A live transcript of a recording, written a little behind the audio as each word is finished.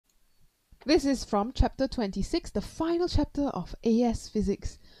This is from chapter 26, the final chapter of AS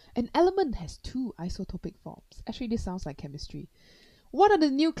Physics. An element has two isotopic forms. Actually, this sounds like chemistry. What are the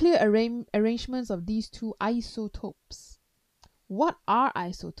nuclear arrangements of these two isotopes? What are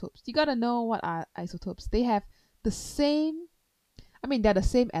isotopes? You gotta know what are isotopes. They have the same, they're the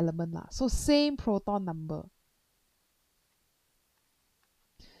same element lah. So same proton number.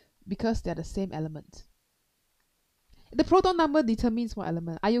 Because they're the same element. The proton number determines what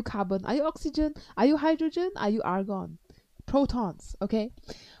element. Are you carbon? Are you oxygen? Are you hydrogen? Are you argon? Protons, okay?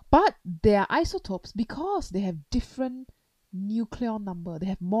 But they are isotopes because they have different nucleon number. They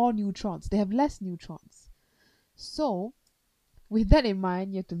have more neutrons. They have less neutrons. So, with that in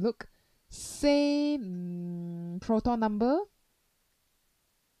mind, you have to look same proton number,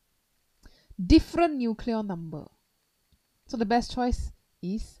 different nucleon number. So the best choice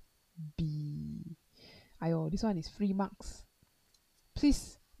is B. Ayo, this one is 3 marks.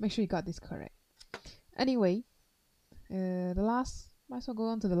 Please make sure you got this correct. Anyway, the last, might as well go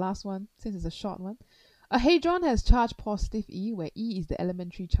on to the last one since it's a short one. A hadron has charge positive E, where E is the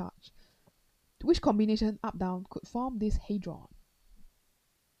elementary charge. Which combination up-down could form this hadron?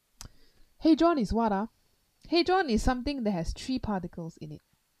 Hadron is what? Hadron is something that has 3 particles in it.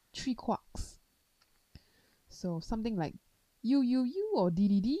 3 quarks. So something like UUU or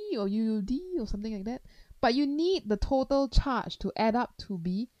DDD or UUD or something like that. But you need the total charge to add up to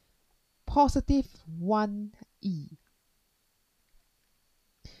be positive 1E.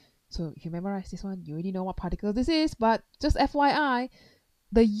 So if you memorize this one, you already know what particle this is, but just FYI,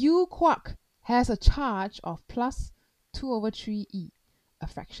 the U quark has a charge of plus 2/3e, a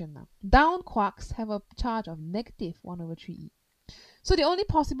fraction now. Down quarks have a charge of negative 1/3e. So the only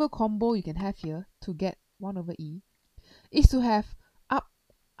possible combo you can have here to get 1/e is to have up,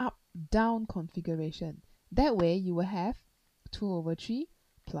 up, down configuration. That way you will have 2/3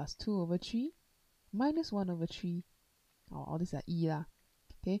 plus 2/3 minus 1/3. Oh, all these are e lah.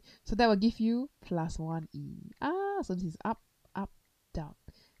 Okay, so that will give you plus 1e. So this is up, up, down.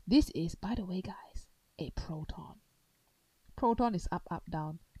 This is, by the way, guys, a proton. Proton is up, up,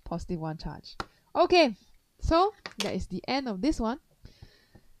 down, positive 1 charge. Okay, so that is the end of this one.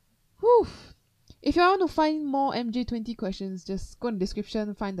 Whew. If you want to find more MJ20 questions, just go in the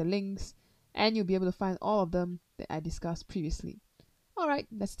description, find the links, and you'll be able to find all of them that I discussed previously. Alright,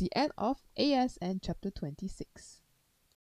 that's the end of AS and chapter 26.